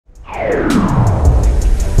What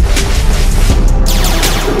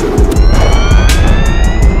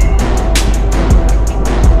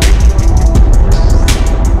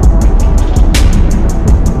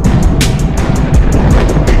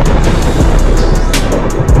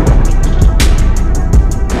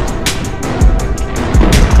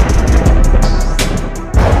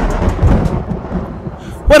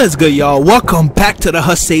is good, y'all? Welcome back to the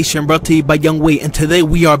Hus Station, brought to you by Young Wait, and today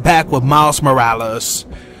we are back with Miles Morales.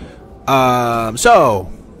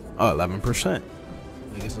 11%.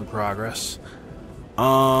 Making some progress.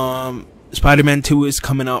 Spider-Man 2 is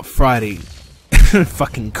coming out Friday.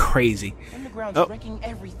 Fucking crazy. Underground's wrecking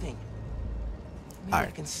everything. Maybe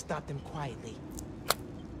I can stop them quietly.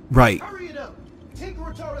 Right. Hurry it up.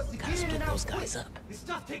 Tinker told us to get in and out those guys up. This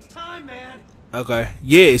stuff takes time, man. Okay.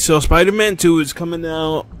 Yeah, so Spider-Man 2 is coming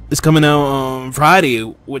out. It's coming out Friday,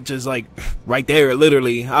 which is like right there,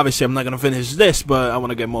 literally. Obviously, I'm not gonna finish this, but I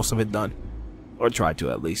want to get most of it done, or try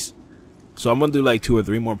to at least. So I'm gonna do like 2 or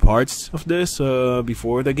 3 more parts of this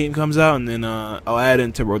before the game comes out, and then I'll add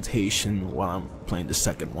into rotation while I'm playing the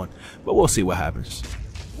second one. But we'll see what happens.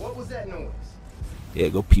 What was that noise? Yeah,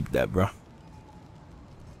 go peep that, bro.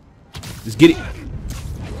 Just get it.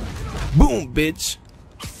 Boom, bitch.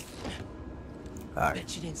 All right.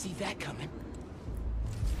 Bet you didn't see that coming.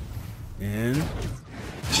 And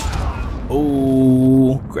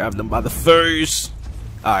oh, grab them by the furs.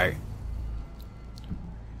 All right.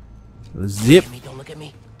 Zip. Don't look at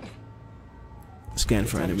me. Scan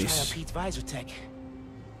for enemies. Try out Pete's visor tech.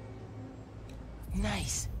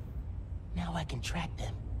 Nice. Now I can track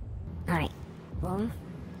them. All right. Boom.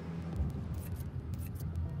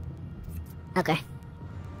 Okay.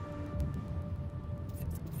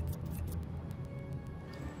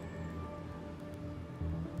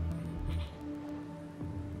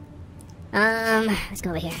 Let's go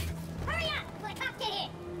over here. Hurry up! Before the cops get here!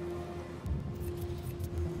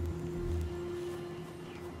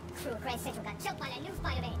 Crew of Grand Central got choked by that new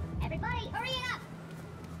Spider-Man. Everybody, hurry it up!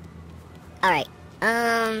 Alright,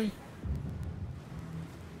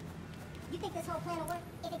 You think this whole plan will work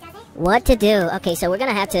if it doesn't? what to do? Okay, so we're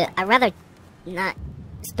gonna have to... I'd rather not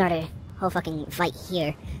start a whole fucking fight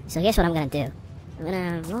here. So here's what I'm gonna do. I'm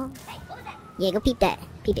gonna roll... Hey, what was that? Yeah, go peep that.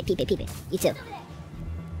 Peep it, peep it, peep it. You too.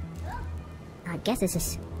 I guess this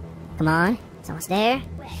is... Come on. It's almost there.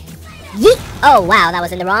 Yeet! Oh, wow, that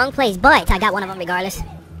was in the wrong place, but I got one of them regardless.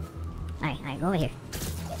 Alright, go over here.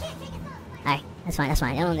 Alright, that's fine, that's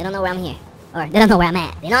fine. They don't know where I'm here. Or, they don't know where I'm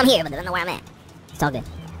at. They know I'm here, but they don't know where I'm at. It's all good.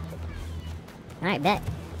 Alright, bet.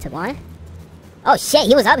 Took one. Oh, shit,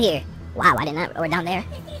 he was up here. Wow, I did not... Or down there.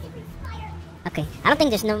 Okay, I don't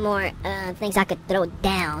think there's no more things I could throw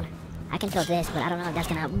down. I can throw this, but I don't know if that's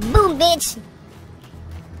gonna... Boom, bitch!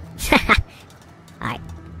 Alright.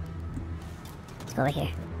 Let's go over here.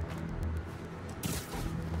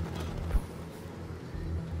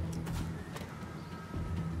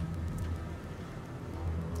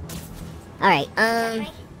 Alright,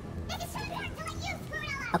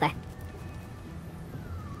 okay.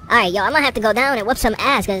 Alright, yo, I'm gonna have to go down and whoop some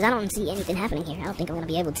ass, because I don't see anything happening here. I don't think I'm gonna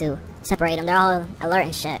be able to separate them. They're all alert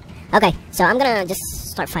and shit. Okay, so I'm gonna just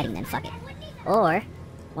start fighting then, fuck it. Or,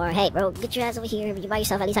 hey, bro, get your ass over here. You by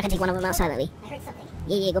yourself, at least I can take one of them out silently. I heard something.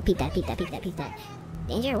 Yeah, go peep that, peep that, peep that, peep that.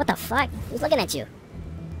 Danger? What the fuck? Who's looking at you?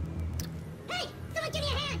 Hey! Someone give me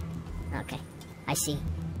a hand! Okay, I see.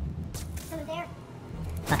 Someone there?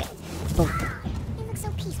 Fuck it. Boom. It looks so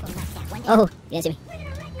peaceful like that one day. Oh, you didn't see me.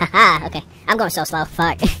 Haha, okay. I'm going so slow,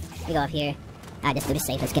 fuck. Let me go up here. Alright, this dude is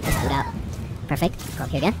safe. Let's get this dude out. Perfect. Go up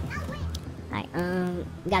here again. Alright,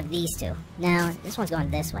 we got these two. Now, this one's going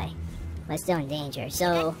this way. But it's still in danger,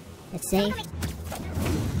 so let's save.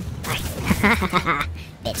 Alright.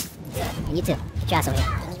 Bitch. And you too. Get your ass over here.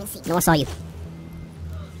 No one saw you.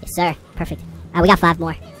 Yes, sir. Perfect. Alright, we got 5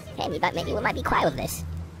 more. Hey, maybe we might be quiet with this.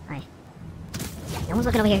 Alright. No one's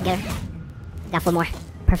looking over here. Get her. Got 4 more.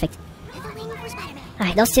 Perfect.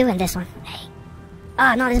 Alright, those 2 and this one. Hey.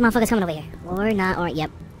 Oh, no, this motherfucker's coming over here. Or not, or, yep.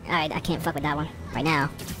 Alright, I can't fuck with that one. Right now.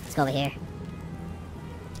 Let's go over here.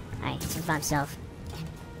 Alright, he's by himself.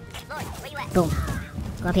 Lloyd, where you at? Boom.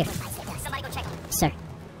 Go up here. Somebody go check him. Sir.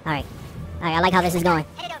 Alright. Alright, I like how this is going.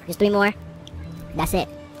 Just 3 more. That's it.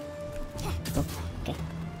 Boom. Okay.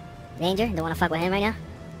 Danger? Don't want to fuck with him right now?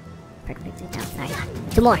 Perfect. No. Alright.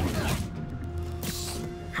 2 more.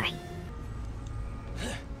 Alright.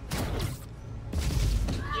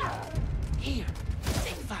 Here.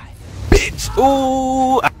 Take 5. Bitch.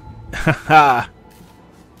 Ooh. Haha.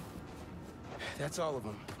 That's all of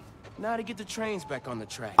them. Now to get the trains back on the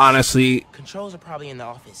track. Honestly, Controls are probably in the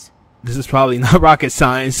office. This is probably not rocket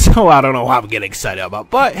science, so I don't know what I'm getting excited about.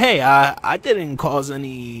 But hey, I didn't cause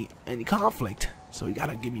any conflict, so you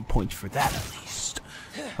gotta give me points for that at least.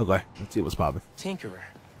 Okay, let's see what's popping. Tinkerer.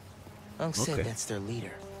 Unc said that's their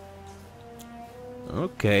leader.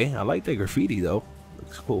 Okay, I like the graffiti though.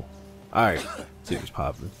 Looks cool. All right, let's see what's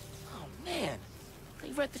popping. Oh man,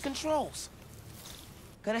 they read the controls.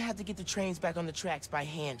 Gonna have to get the trains back on the tracks by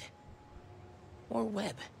hand. Or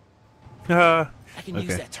web. I can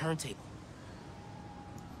use that turntable.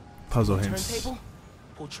 Puzzle hints. Turntable,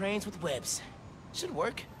 pull trains with webs. Should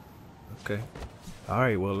work. Okay. All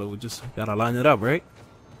right. Well, we just gotta line it up, right?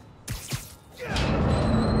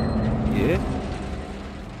 Yeah.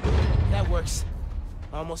 That works.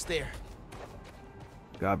 Almost there.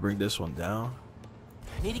 Gotta bring this one down.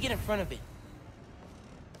 I need to get in front of it.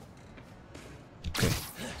 Okay.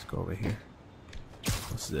 Let's go over here.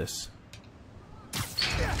 What's this?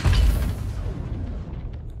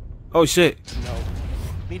 Oh shit. No.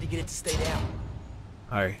 Need to get it to stay down.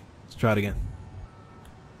 Alright, let's try it again.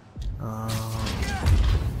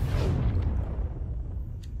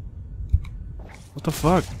 What the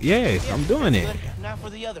fuck? Yeah, I'm doing it. Good. Not for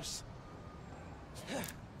the others.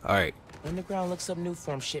 Alright. Underground looks up new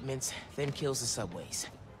form shipments, then kills the subways.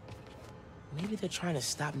 Maybe they're trying to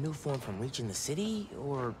stop new form from reaching the city,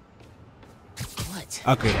 or what?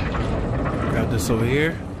 Okay. Grab this over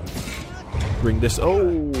here. Bring this.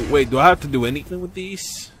 Oh, wait. Do I have to do anything with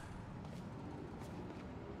these?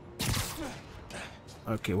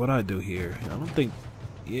 Okay, what do I do here? I don't think.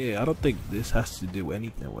 Yeah, I don't think this has to do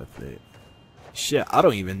anything with it. Shit, I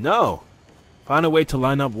don't even know. Find a way to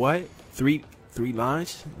line up what? Three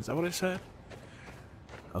lines? Is that what it said?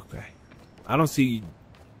 Okay. I don't see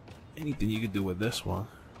anything you could do with this one.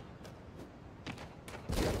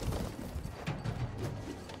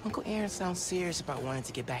 Uncle Aaron sounds serious about wanting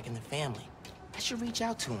to get back in the family. I should reach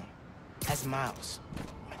out to him. As Miles.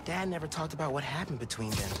 My dad never talked about what happened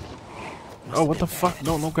between them. Oh, what the fuck?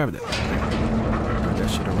 No, don't grab that. Turn that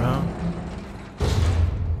shit around.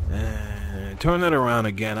 And turn it around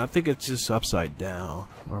again. I think it's just upside down.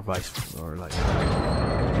 Or vice, or like,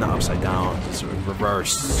 not upside down, just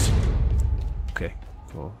reverse. Okay,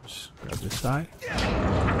 cool. Just grab this side.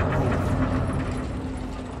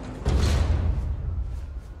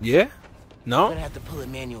 Yeah? No? I'm gonna have to pull it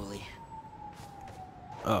manually.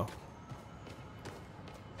 Oh.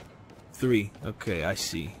 3. Okay, I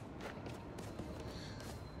see.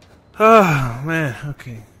 Ah, man.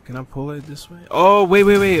 Okay. Can I pull it this way? Oh,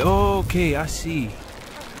 wait. Oh, okay, I see.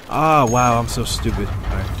 Ah, wow, I'm so stupid.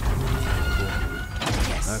 Alright. Cool.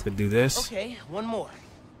 Yes. I could do this. Okay, one more.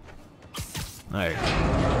 Alright.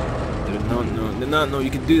 Did not know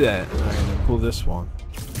you could do that. Alright, then pull this one.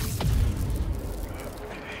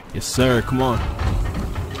 Yes, sir. Come on.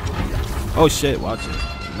 Oh, shit. Watch it.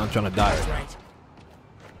 I'm not trying to die. That's right.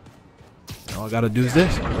 All I gotta do is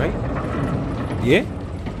this, right? Yeah?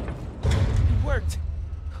 It worked.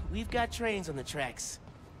 We've got trains on the tracks.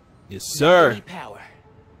 Yes, sir. Need power.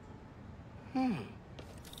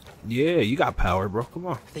 Yeah, you got power, bro. Come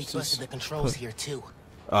on. They busted the controls here too.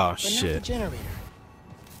 Oh, But not the shit. generator.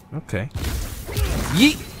 Okay.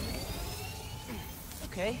 Yeet!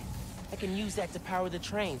 Okay. I can use that to power the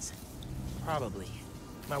trains. Probably.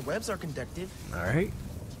 My webs are conductive. Alright.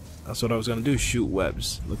 That's what I was gonna do. Shoot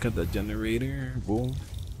webs. Look at the generator. Boom.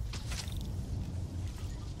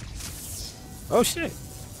 Oh, shit.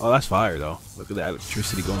 Oh, that's fire, though. Look at that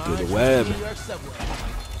electricity going through the web. New York subway.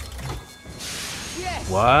 Yes.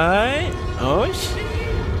 What? Oh,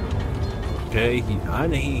 shit. Okay,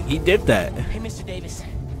 he did that. Hey, Mr. Davis.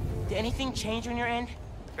 Did anything change on your end?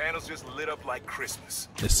 Panels just lit up like Christmas.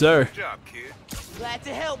 Yes, sir. Good job, kid. Glad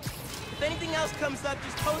to help. If anything else comes up,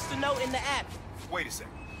 just post a note in the app. Wait a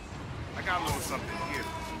second. I got a little something here.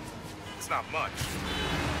 It's not much.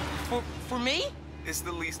 For me? It's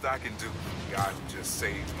the least I can do. The guy who just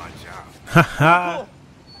saved my job. Haha. Cool.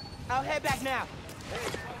 I'll head back now.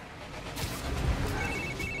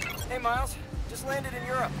 Hey, Miles. Just landed in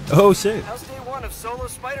Europe. Oh, shit. How's day one of solo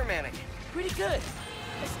Spider-Manning? Pretty good.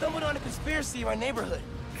 I stumbled on a conspiracy in our neighborhood.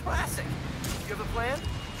 Classic. You have a plan?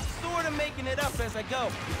 Sort of making it up as I go.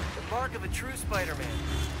 The mark of a true Spider-Man.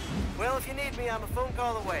 Well, if you need me, I'm a phone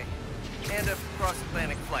call away. And a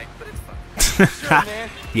cross-Atlantic flight, but it's fine. Sure, man.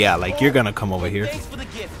 Yeah, like you're gonna come over here. Thanks for the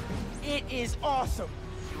gift. It is awesome.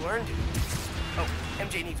 You earned it. Oh,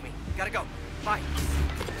 MJ needs me. Gotta go. Bye.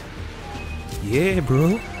 Yeah,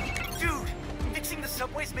 bro. Dude, fixing the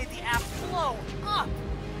subways made the app blow up.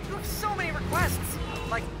 You have so many requests.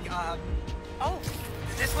 Like, oh,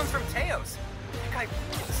 this one's from Teos. That guy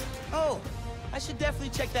rules. Oh, I should definitely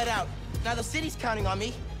check that out. Now the city's counting on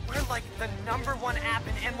me. We're like the #1 app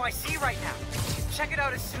in NYC right now. Check it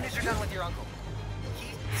out as soon as you're done with your uncle.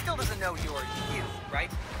 He still doesn't know you're you,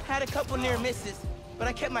 right? Had a couple near misses, but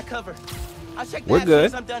I kept my cover. I'll check the We're app good.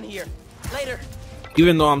 as I'm done here. Later.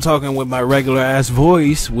 Even though I'm talking with my regular ass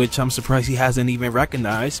voice, which I'm surprised he hasn't even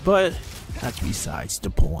recognized, but that's besides the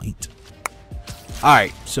point.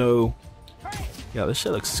 Alright, so yeah, this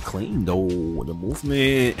shit looks clean though. The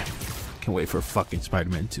movement. Can't wait for fucking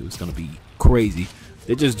Spider-Man 2. It's gonna be crazy.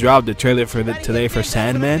 They just dropped the trailer for today for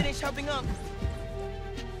Sandman.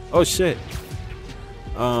 Oh shit.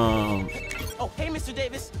 Oh, hey, Mr.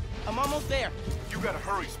 Davis. I'm almost there. You gotta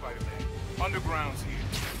hurry, Spider-Man. Underground's here.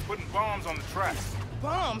 Putting bombs on the tracks.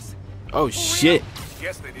 Bombs? Oh shit.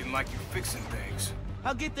 Guess they didn't like you fixing things.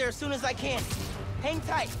 I'll get there as soon as I can. Hang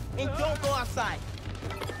tight and don't go outside.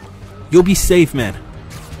 You'll be safe, man.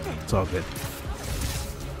 It's all good.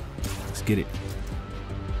 Let's get it.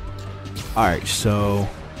 Alright, so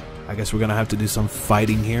I guess we're gonna have to do some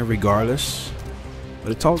fighting here regardless.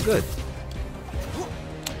 But it's all good.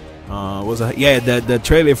 Yeah, the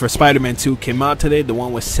trailer for Spider-Man 2 came out today. The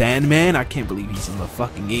one with Sandman. I can't believe he's in the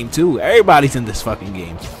fucking game too. Everybody's in this fucking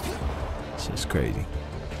game. It's just crazy.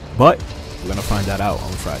 But we're gonna find that out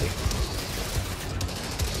on Friday.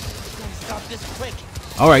 Stop this quick.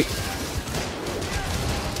 Alright.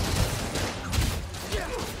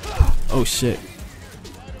 Oh shit.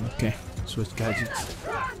 Okay. Switch gadgets.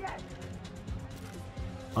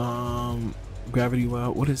 Gravity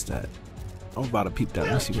well. What is that? I'm about to peep that.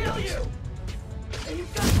 Let me see what that is.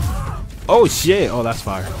 Oh shit! Oh, that's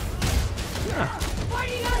fire. Yeah.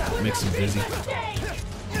 Makes him busy.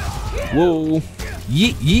 Whoa!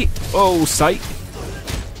 Yeet yeet! Oh, sight!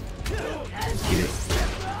 Get it.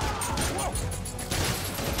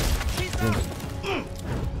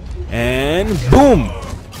 And boom!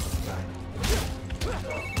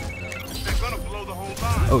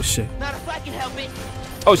 Oh shit! Not if I can help it.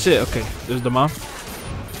 Oh shit! Okay, there's the mom.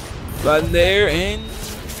 Right there and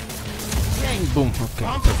boom. Okay.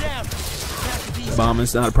 Bombs are down.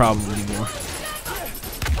 Bombing's not a problem anymore.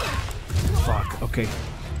 Fuck. Okay.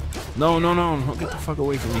 No, no, no. Get the fuck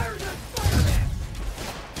away from me.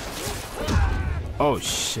 Oh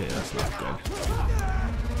shit. That's not good.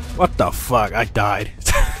 What the fuck? I died.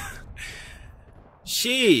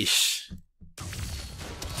 Sheesh.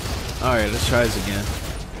 Alright, let's try this again.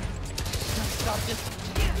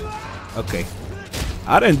 Okay.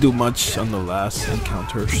 I didn't do much on the last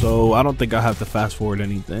encounter, so I don't think I have to fast forward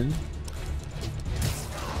anything.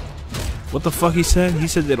 What the fuck he said? He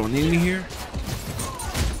said they don't need me here?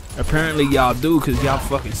 Apparently y'all do, because y'all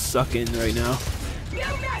fucking sucking right now. They're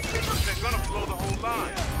gonna blow the whole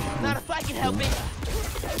line. Not if I can help it.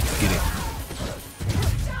 Get it.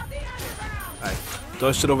 Alright, throw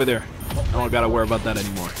that shit over there. I don't gotta worry about that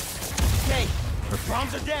anymore. Okay,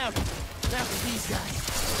 bombs are down. Now for these guys.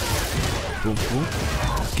 Boom, boom.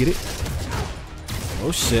 Let's get it.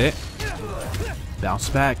 Oh shit. Bounce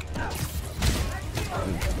back.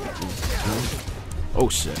 Oh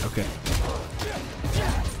shit, okay.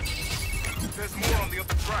 There's more on the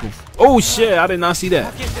other tracks. Oh shit, I did not see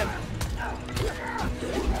that.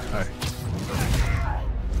 Alright.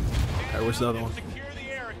 Alright, where's the other one?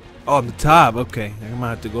 Oh, on the top, okay. I might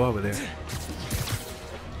have to go over there.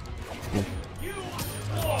 Boom.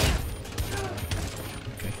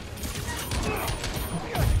 Okay.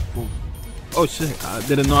 Boom. Oh shit, I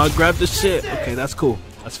didn't know I grabbed the shit. Okay, that's cool.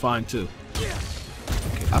 That's fine too.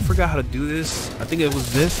 Okay, I forgot how to do this. I think it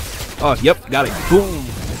was this. Oh, yep, got it. Boom.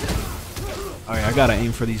 Alright, I gotta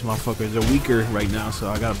aim for these motherfuckers. They're weaker right now, so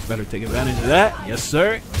I gotta better take advantage of that. Yes,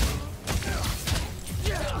 sir.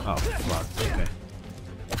 Oh, fuck. Okay.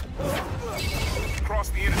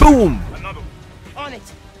 Boom! On it.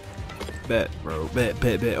 Bet, bro. Bet.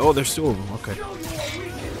 Oh, there's two of them. Okay.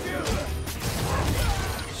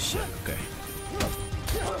 Shit, okay.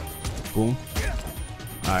 Boom.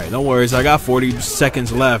 Alright, no worries. I got 40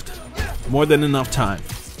 seconds left. More than enough time.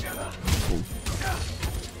 Boom.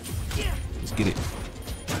 Let's get it.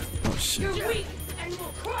 Oh, shit.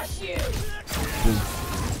 Boom.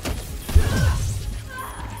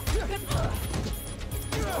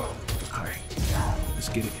 Alright. Let's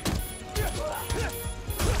get it.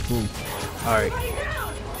 Boom. Alright.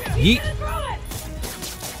 Yeet.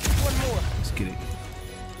 Let's get it.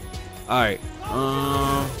 Alright.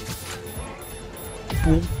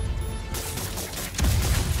 Boom.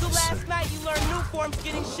 So last night you learned new forms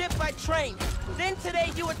getting shipped by train. Then today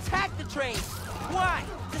you attacked the train. Why?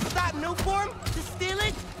 To stop new form? To steal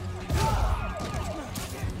it?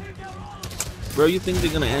 Bro, you think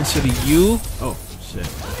they're gonna answer to you? Oh, shit.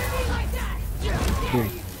 Boom.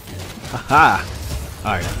 Haha.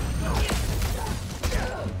 Alright.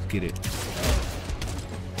 get it.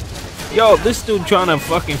 Yo, this dude trying to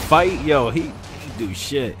fucking fight. Yo, he do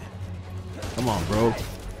shit. Come on, bro.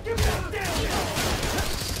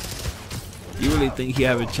 You really think he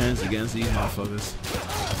have a chance against these motherfuckers?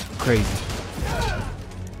 Crazy.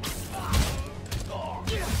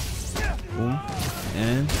 Boom.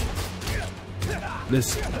 And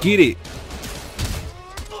let's get it.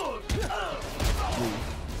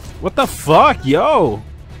 What the fuck, yo?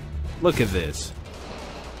 Look at this.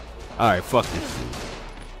 Alright, fuck this dude.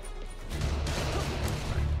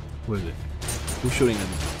 What is it? Who's shooting at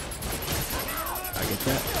me? I get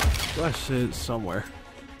that. That shit somewhere.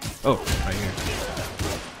 Oh, right here.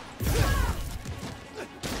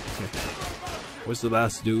 Okay. What's the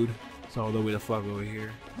last dude? It's all the way the fuck over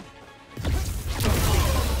here.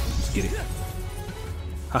 Let's get it.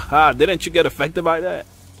 Haha, didn't you get affected by that?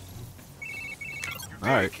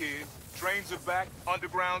 Alright. Kid. Trains are back,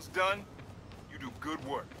 underground's done. You do good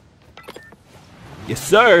work. Yes,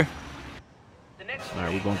 sir.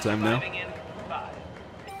 Alright, we're going to him now.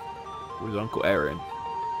 Where's Uncle Aaron?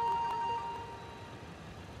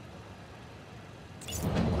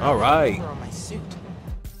 Alright.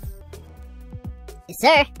 Yes,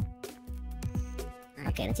 sir.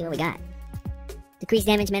 Okay, let's see what we got. Decrease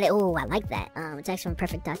damage melee. Oh, I like that. Attacks from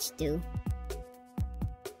perfect touch do.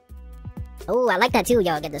 Oh, I like that too.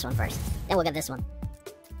 Yo, I'll get this one first. Then we'll get this one.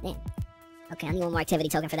 Damn. Okay, I need one more activity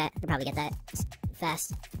token for that. I'll probably get that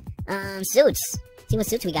fast. Suits. See what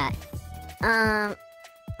suits we got.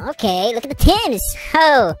 Okay, look at the Tims.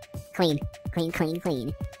 Oh, clean. Clean, clean,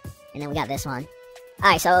 clean. And then we got this one.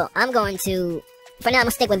 Alright, so I'm going to... For now, I'm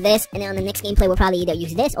going to stick with this. And then on the next gameplay, we'll probably either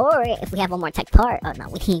use this. Or if we have one more tech part... Oh, no,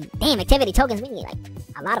 we need... Damn, activity tokens. We need, like,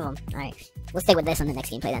 a lot of them. Alright, we'll stick with this on the next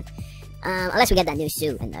gameplay then. Unless we get that new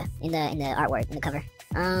suit in the artwork, in the cover.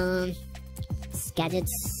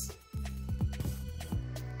 Gadgets.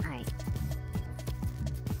 Alright.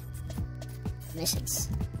 Missions.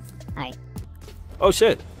 Alright. Oh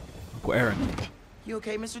shit. Uncle Aaron. You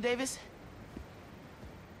okay, Mr. Davis?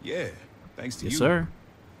 Yeah, thanks to Yes, you. sir.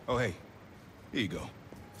 Oh, hey, here you go.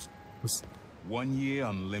 1 year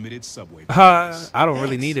unlimited subway. I don't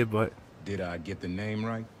really need it, but... Did I get the name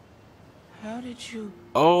right? How did you...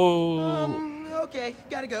 Oh. Okay,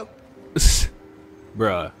 gotta go.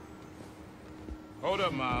 Bruh. Hold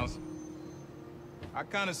up, Miles. I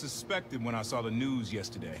kind of suspected when I saw the news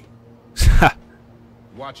yesterday.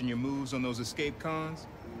 Watching your moves on those escape cons,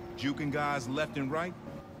 juking guys left and right.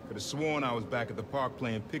 Could have sworn I was back at the park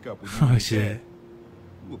playing pickup with you. Oh shit.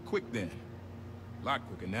 You were quick then. A lot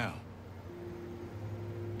quicker now.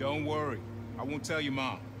 Don't worry. I won't tell your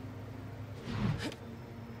mom.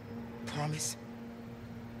 Promise?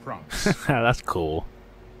 Promise. That's cool.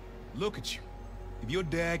 Look at you. If your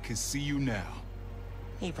dad could see you now...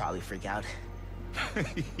 He'd probably freak out.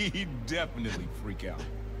 He'd definitely freak out.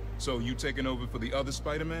 So you taking over for the other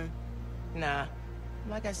Spider-Man? Nah.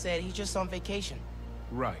 Like I said, he's just on vacation.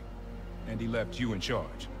 Right. And he left you in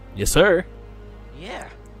charge. Yes, sir. Yeah.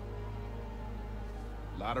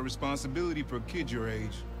 A lot of responsibility for a kid your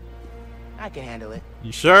age. I can handle it.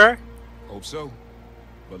 You sure? Hope so.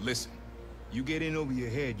 But listen, you get in over your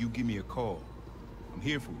head, you give me a call. I'm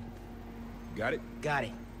here for you. Got it? Got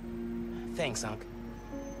it. Thanks, Unc.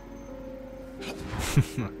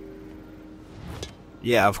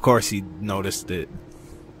 Yeah, of course he noticed it.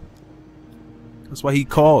 That's why he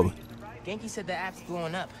called. Genki said the app's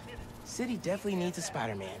blowing up. City definitely needs a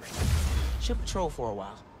Spider-Man. Should patrol for a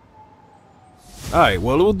while. Alright,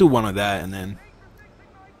 well, we'll do one of that, and then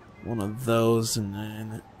one of those, and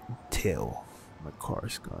then tail. My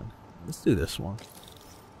car's gone. Let's do this one.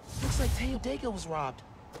 Looks like Talladega was robbed.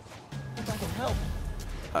 If I can help.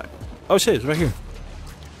 Oh shit, it's right here.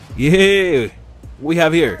 Yeah, we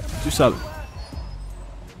have here. Do something.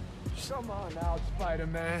 Come on out,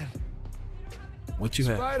 Spider-Man. What you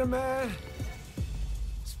have? Spider-Man.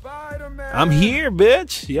 Spider-Man. I'm here,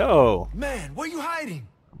 bitch. Yo. Man, where you hiding?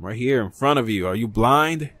 I'm right here in front of you. Are you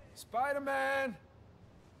blind? Spider-Man.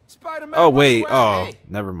 Spider-Man. Oh wait. where you at? Oh, Hey.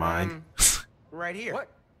 never mind. Right here. What?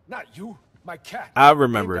 Not you. My cat. I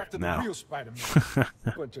remember Named after now. The real Spider-Man.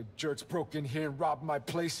 Bunch of jerks broke in here and robbed my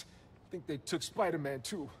place. Think they took Spider-Man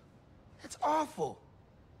too. That's awful.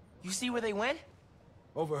 You see where they went?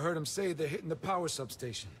 Overheard them say they're hitting the power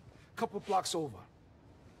substation. Couple blocks over.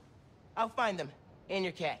 I'll find them. And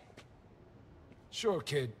your cat. Sure,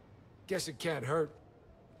 kid. Guess it can't hurt.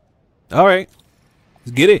 All right,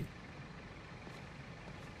 let's get it.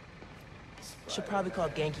 Should probably call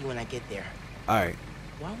Genki when I get there. All right.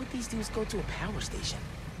 Why would these dudes go to a power station?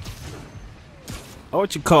 Oh,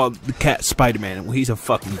 what you call the cat Spider-Man when he's a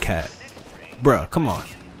fucking cat? Bruh, come on.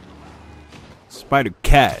 Spider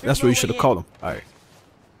Cat. That's what you should have called him. Alright.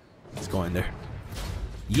 Let's go in there.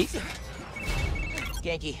 Yeet.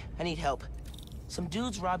 Ganke, I need help. Some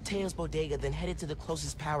dudes robbed Teo's bodega, then headed to the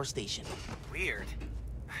closest power station. Weird.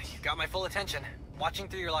 You've got my full attention. Watching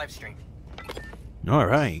through your live stream.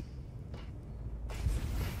 Alright.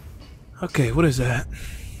 Okay, what is that?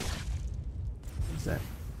 What is that?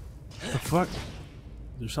 What the fuck?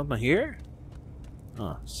 Is there something here?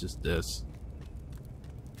 Oh, it's just this.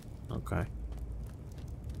 Okay.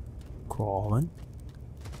 Crawling.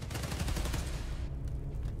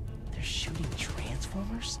 They're shooting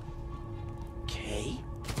transformers? Okay.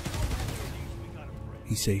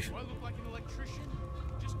 He's safe.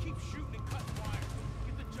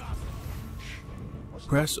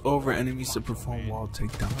 Press over enemies to perform wall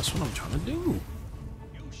takedown. That's what I'm trying to do.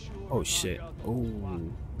 Oh shit. Oh.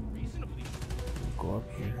 Go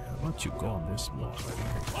up here. How about you go on this block right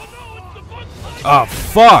here? Oh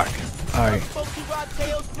fuck! Alright. Folks who robbed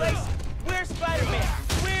Teo's place? Where's Spider-Man?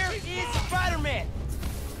 Where is Spider-Man?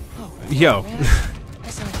 Oh, Yo.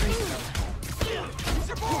 that sounds crazy.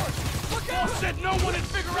 Look out! Said no one would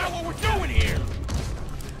figure out what we're doing here.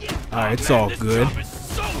 Alright, it's all good.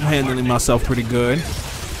 I'm handling myself pretty good.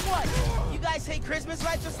 What? You guys hate Christmas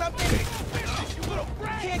lights or something? Okay.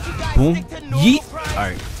 Can't you guys Boom. stick to normal Yeet. crimes?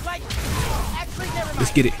 Alright. Like, actually, never mind.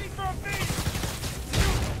 Let's get it.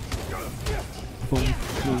 Boom.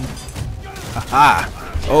 Boom. Haha.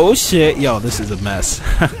 Oh shit. Yo, this is a mess.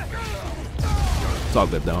 It's all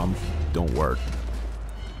good though. Don't work.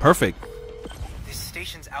 Perfect. This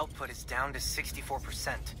station's output is down to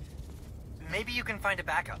 64%. Maybe you can find a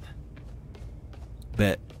backup.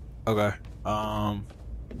 Bet. Okay. Let's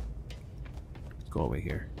go over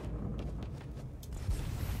here.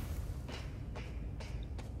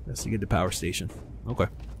 Let's get the power station. Okay.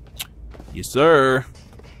 Yes, sir.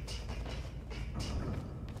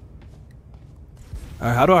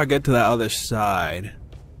 Alright, how do I get to that other side?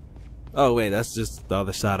 Oh wait, that's just the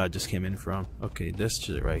other side I just came in from. Okay, this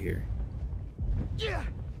shit right here.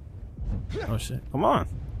 Oh shit. Come on.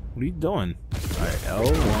 What are you doing? Alright,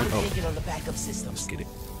 L1. Oh. Taking on the backup systems. Let's get it.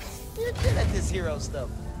 You're good at this hero stuff.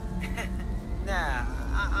 Nah,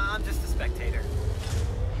 I'm just a spectator.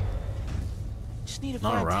 Just need to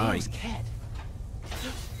find Alright. Teo's cat.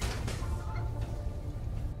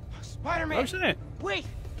 Spider-Man! Oh shit. Wait!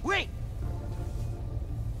 Wait!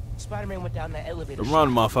 Spider-Man went down that elevator. Run,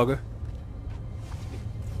 motherfucker.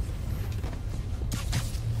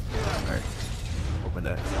 Alright. Open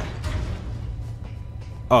that.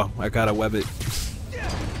 Oh, I gotta web it. Got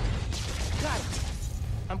it.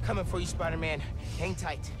 I'm coming for you, Spider-Man. Hang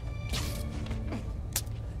tight.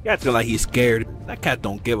 You feel like he's scared. That cat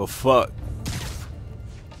don't give a fuck.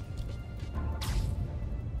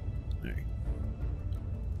 Alright.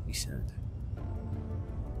 He said.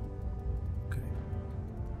 Okay.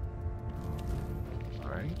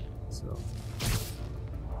 Alright. So.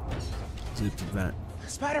 Zip the vent.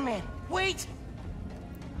 Spider-Man, wait!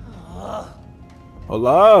 Hold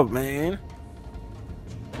up, man.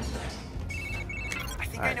 I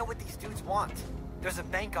think I know what these dudes want. There's a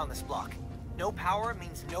bank on this block. No power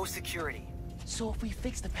means no security. So if we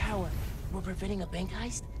fix the power, we're preventing a bank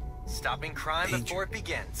heist? Stopping crime before it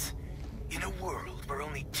begins. In a world where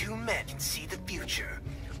only two men can see the future,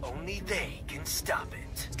 only they can stop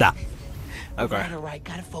it. Stop. Okay. Alright,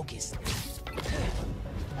 gotta focus.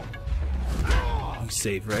 He's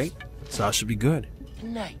safe, right? So I should be good.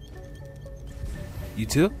 Good night. You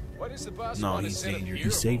too? What is the boss No, wanna he's set up dangerous. here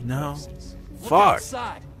He's safe for now. places? Look Fuck.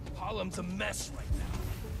 outside. Harlem's a mess right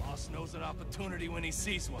now. Boss knows an opportunity when he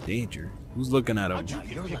sees one. Danger. Who's looking at him? How'd you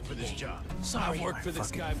get picked for this job? Sorry. I've worked for this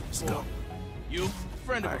fuck it. guy Let's before. go. You,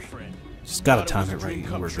 friend of a Alright. friend. Just gotta Thought it time was it a dream right.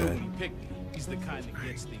 come We're true good. when he picked me. He's the kind that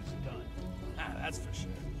gets things done. Ah, that's for sure.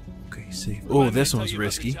 Okay, safe. Remind Oh, me this to one's tell you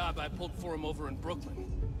about the risky. job I pulled for him over in Brooklyn.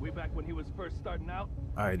 Way back when he was first starting out.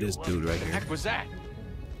 Alright, this dude right here. Heck was that?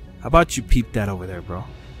 How about you peep that over there, bro?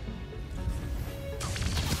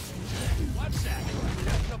 Watch that.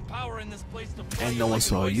 Got enough power in this place to fry And you no one like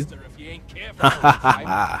saw an you. oyster if you ain't careful.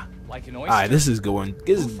 Like an oyster. Alright, this is going.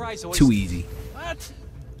 This is too easy. What?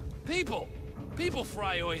 People. People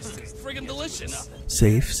fry oysters. Friggin' delicious.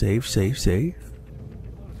 Safe, safe, safe, safe.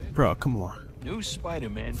 Bro, come on. New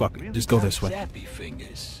Spider-Man. Fuck it, really just go got this way. Zappy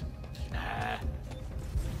fingers. Nah.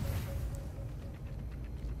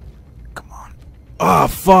 Come on. Oh,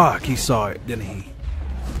 fuck. He saw it, didn't he?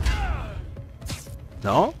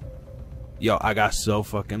 No? Yo, I got so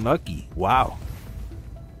fucking lucky. Wow.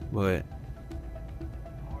 But.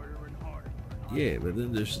 Yeah, but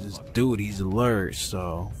then there's this dude, he's alert,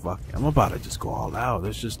 so fuck it. I'm about to just go all out.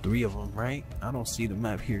 There's just 3 of them, right? I don't see the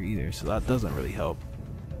map here either, so that doesn't really help.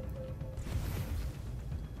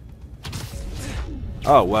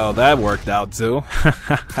 Oh, well, that worked out too.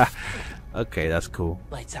 Okay, that's cool.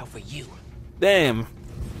 Lights out for you. Damn.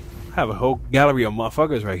 I have a whole gallery of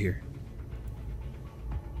motherfuckers right here.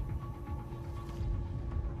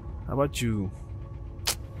 How about you?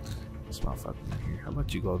 This motherfucker right here. How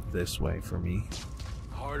about you go this way for me?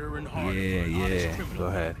 Harder and harder. Yeah. Go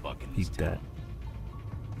ahead. Keep that.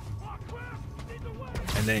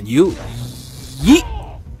 And then you. Yeet!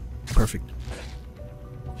 Perfect.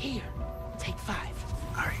 Here, take 5.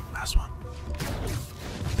 Alright, last one.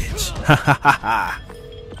 Bitch.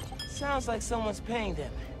 Sounds like someone's paying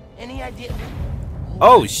them. Any idea?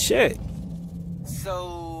 Oh, shit.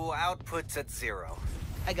 So, output's at 0.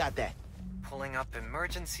 I got that. Pulling up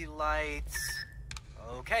emergency lights.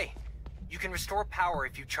 Okay. You can restore power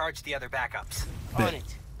if you charge the other backups. On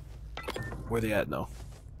it. Where they at, though?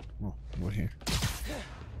 Oh, we're here.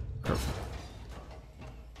 Perfect.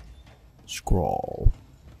 Scroll.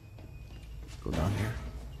 Go down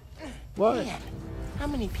here. What? Man, how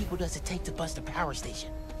many people does it take to bust a power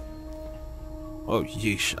station? Oh,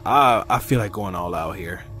 yeesh. I feel like going all out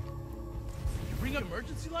here. You bring up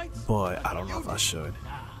emergency lights? But I don't know if I should.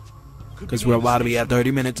 Because we're about to be at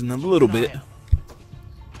 30 minutes in a little bit.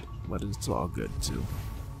 But it's all good, too.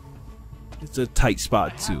 It's a tight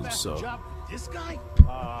spot, too, so. This guy?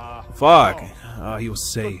 Fuck. Oh, he was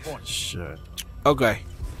safe. Shit. Okay.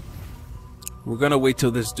 We're gonna wait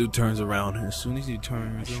till this dude turns around. As soon as he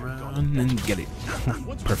turns around, then get it.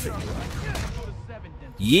 Perfect.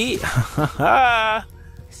 Yeah.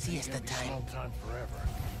 Siesta time.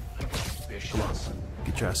 Come on.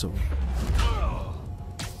 Get your ass over.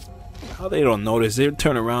 How they don't notice? They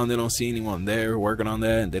turn around, they don't see anyone there working on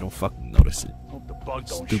that, and they don't fucking notice it. Hope the bug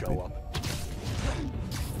don't Stupid. show up.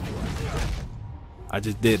 I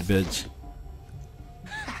just did, bitch.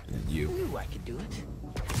 And you. Knew I could do it.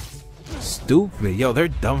 Stupid. Yo, they're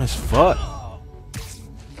dumb as fuck. I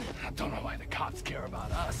don't know why the cops care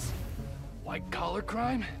about us. White collar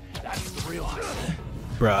crime? That's the real hustle.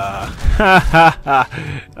 Bruh.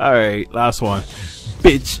 Alright, last one.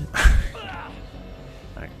 Bitch.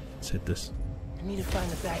 Alright, let's hit this. I need to find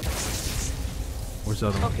the backup systems. Where's the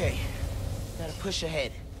other one? Okay. Gotta push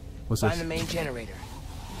ahead. What's Find this? the main generator.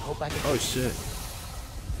 Hope I can. Oh shit.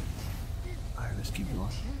 Alright, let's keep going.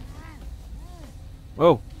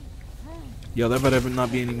 Whoa. Yo, there better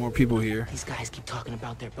not be any more people here. These guys keep talking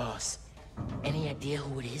about their boss. Any idea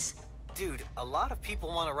who it is? Dude, a lot of people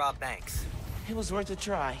want to rob banks. It was worth a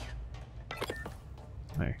try.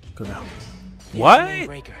 Alright, go down. Here's the main What?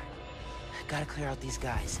 breaker. Gotta clear out these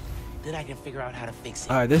guys. Then I can figure out how to fix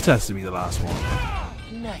it. Alright, this has to be the last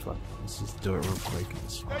one. Night. Fuck, let's just do it real quick.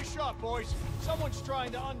 Stay sharp, boys. Someone's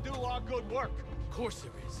trying to undo our good work. Of course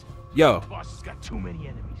there is. Yo. The boss has got too many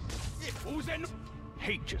enemies. What was that?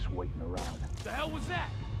 Hate just waiting around. The hell was that?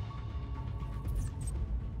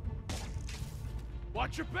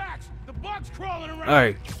 Watch your backs! The bug's crawling around!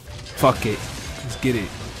 Alright. Fuck it. Let's get it.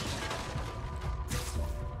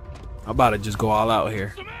 I'm about to just go all out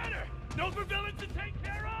here. What's the matter? No for villains to take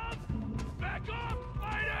care of? Back off,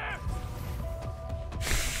 fighter!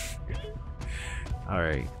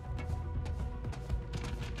 Alright.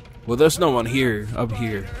 Well, there's no one here, up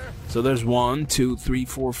here. So there's 1, 2, 3,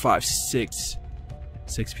 4, 5, 6.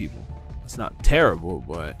 6 people. It's not terrible,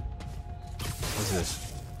 but... What's this?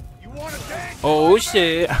 Oh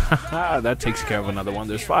shit! That takes care of another one.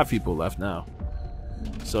 There's 5 people left now.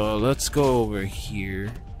 So let's go over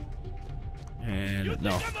here. And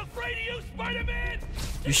no.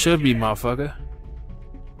 You should be, motherfucker.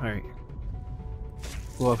 Alright.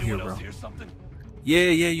 Go up here, bro. Yeah,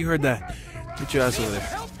 you heard that. Get your ass over there.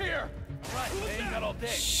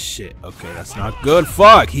 Shit, okay, that's not good.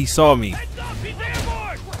 Fuck, he saw me.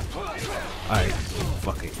 Alright,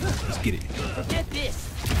 fuck it. Let's get it. Forget this.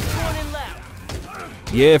 Going in loud.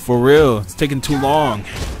 Yeah, for real. It's taking too long.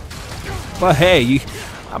 But hey,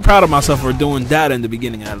 I'm proud of myself for doing that in the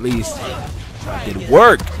beginning at least. I did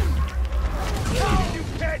work.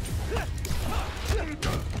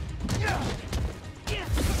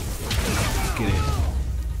 Get it.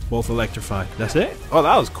 Both electrified. That's it? Oh,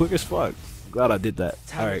 that was quick as fuck. Glad I did that.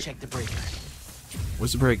 Time Alright. to check the breaker.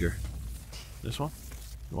 Where's the breaker? This one?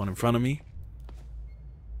 The one in front of me?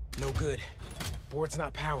 No good. Board's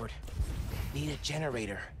not powered. Need a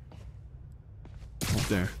generator. Up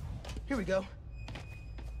there. Here we go.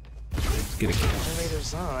 Let's get it.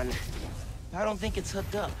 Generator's on. I don't think it's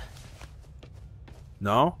hooked up.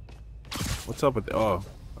 No? What's up with the... Oh,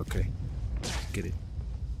 okay. Get it.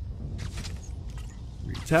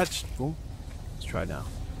 Reattached. Boom. Let's try now.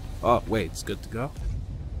 Oh, wait. It's good to go.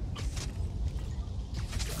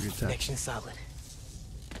 Reattach. Connection solid.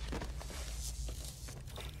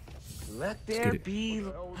 Let there be.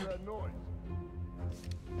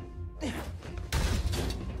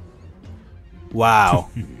 Wow.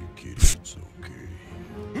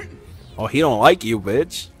 Oh, he don't like you,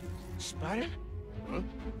 bitch. Spider?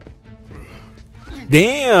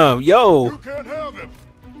 Damn, yo. You can't have him.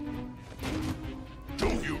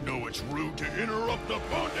 Don't you know it's rude to interrupt the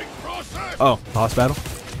bonding process? Oh, boss battle.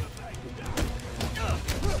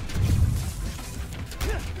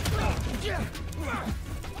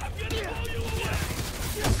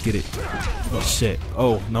 Get it. Oh shit.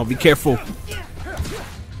 Oh no, be careful.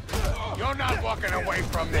 You're not walking away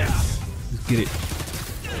from this. Let's get it.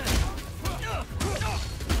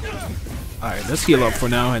 Alright, let's heal up for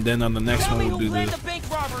now, and then on the next one we'll do the this. bank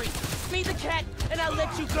robbery. Feed the cat, and I'll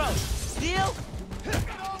let you go. Deal?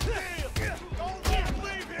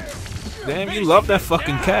 Damn, you love that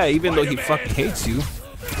fucking cat, even though he fucking hates you.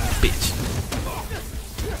 Bitch.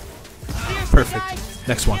 Perfect.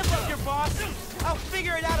 Next one. I'll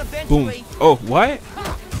figure it out eventually. Boom. Oh, what?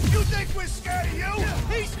 You think we're scared of you?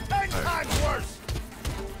 He's 10 times worse.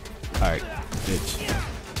 Alright, bitch.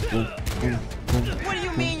 Boom, boom, boom. What do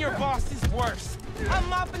you mean your boss is worse? I'm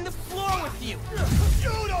mopping the floor with you.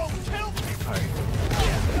 You don't kill me.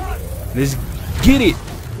 Alright. Let's get it.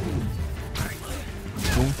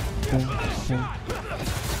 Boom, boom, boom.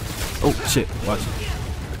 Oh, shit. Watch it.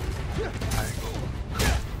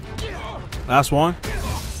 Last one.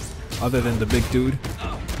 Other than the big dude.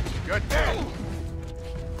 Good day.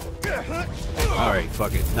 Alright,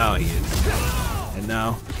 fuck it. Now he is. And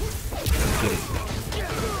now, let's get it.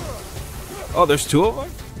 Oh, there's two of them?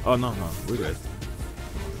 Oh, no, we're good.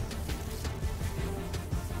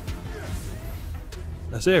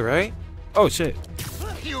 That's it, right? Oh, shit.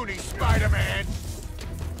 Puny Spider-Man.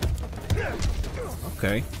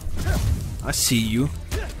 Okay. I see you.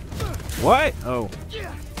 What? Oh.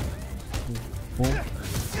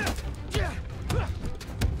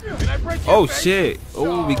 Oh, shit.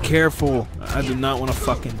 Oh, be careful. I do not want to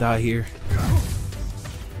fucking die here.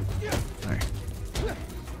 Alright.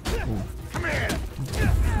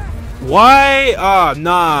 Why? Ah,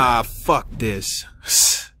 nah. Fuck this.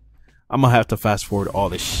 I'm gonna have to fast forward all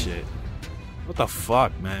this shit. What the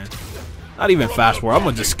fuck, man? Not even fast forward. I'm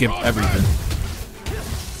gonna just skip everything.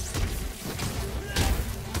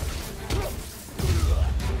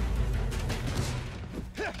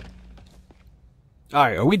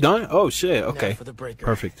 Alright, are we done? Oh shit, okay.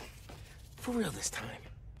 Perfect. For real this time.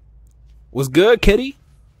 What's good, kitty?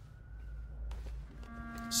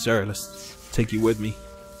 Sir, let's take you with me.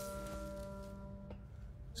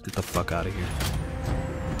 Let's get the fuck out of here.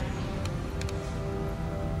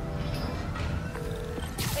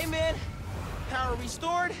 Hey man, power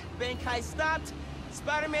restored, bank heist stopped,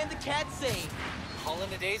 Spider-Man the cat saved. All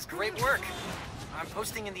in a day's great work. I'm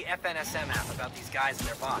posting in the FNSM app about these guys and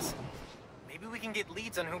their boss. Maybe we can get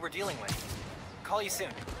leads on who we're dealing with. Call you soon.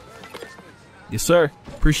 Yes, sir.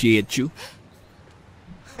 Appreciate you.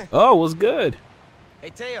 Oh, what's good? Hey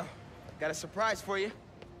Teo, got a surprise for you.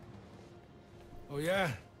 Oh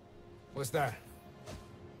yeah? What's that?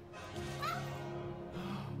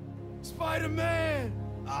 Spider-Man!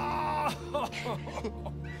 Oh!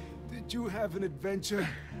 Did you have an adventure?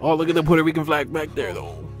 Oh, look at the Puerto Rican flag back there,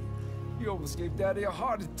 though. You almost gave Daddy a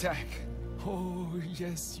heart attack. Oh,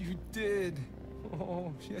 yes, you did.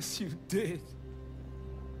 Oh, yes, you did.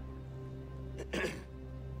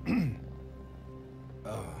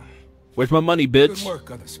 Where's my money, bitch? Good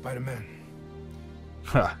work, other Spider-Man.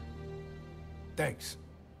 Ha. Thanks.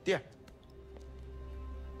 Yeah.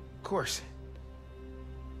 Of course.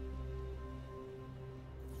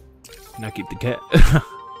 Now keep the cat.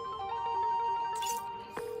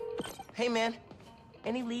 Hey man,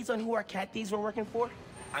 any leads on who our cat thieves were working for?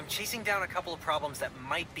 I'm chasing down a couple of problems that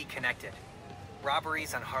might be connected.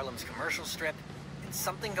 Robberies on Harlem's commercial strip, and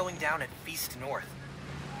something going down at Feast North.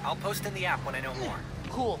 I'll post in the app when I know more.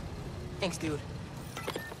 Cool. Thanks, dude.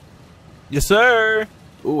 Yes, sir.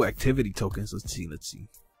 Ooh, activity tokens. Let's see.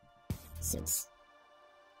 Suits.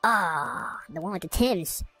 Ah, the one with the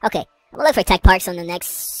Tims. Okay, I'm gonna look for tech parks on the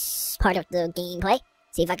next part of the gameplay.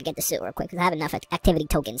 See if I can get the suit real quick, because I have enough activity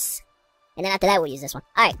tokens. And then after that, we'll use this one.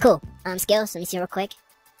 Alright, cool. Skills, let me see real quick.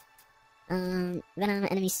 Venom,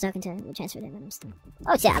 enemies stuck into... We transfer their Venom stuff.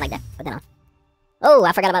 Oh, yeah, I like that. Put that on. Oh,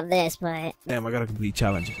 I forgot about this, but... Damn, I gotta complete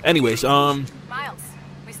challenges. Anyways, Miles,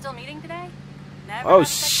 we still meeting today? Never oh,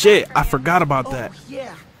 shit. I forgot about that.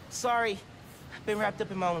 Yeah. Sorry. I've been wrapped up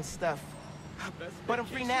in my own stuff. But I'm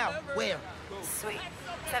free now. Where? Sweet.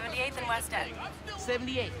 78th and West End.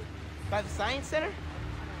 78. By the Science Center?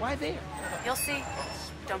 Why there? You'll see.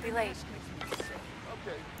 Don't be late.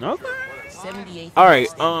 Okay. 78. Alright,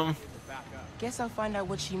 Guess I'll find out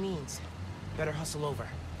what she means. Better hustle over.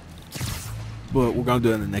 But we're gonna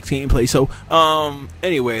do it in the next gameplay. So,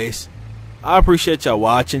 anyways, I appreciate y'all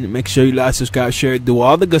watching. Make sure you like, subscribe, share, do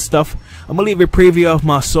all the good stuff. I'm gonna leave a preview of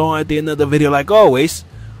my song at the end of the video, like always.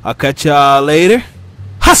 I'll catch y'all later.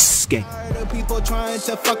 Husking. People trying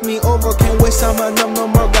to fuck me over, can't waste time on them no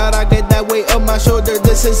more. Gotta get that weight up my shoulder.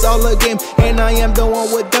 This is all a game, and I am the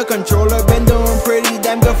one with the controller. Been doing pretty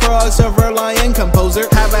damn good for a self-reliant composer.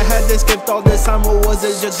 Haven't had this gift all this time, or was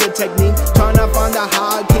it just a technique? Trying to find out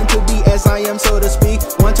how I came to be as I am, so to speak.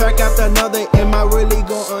 One track after another,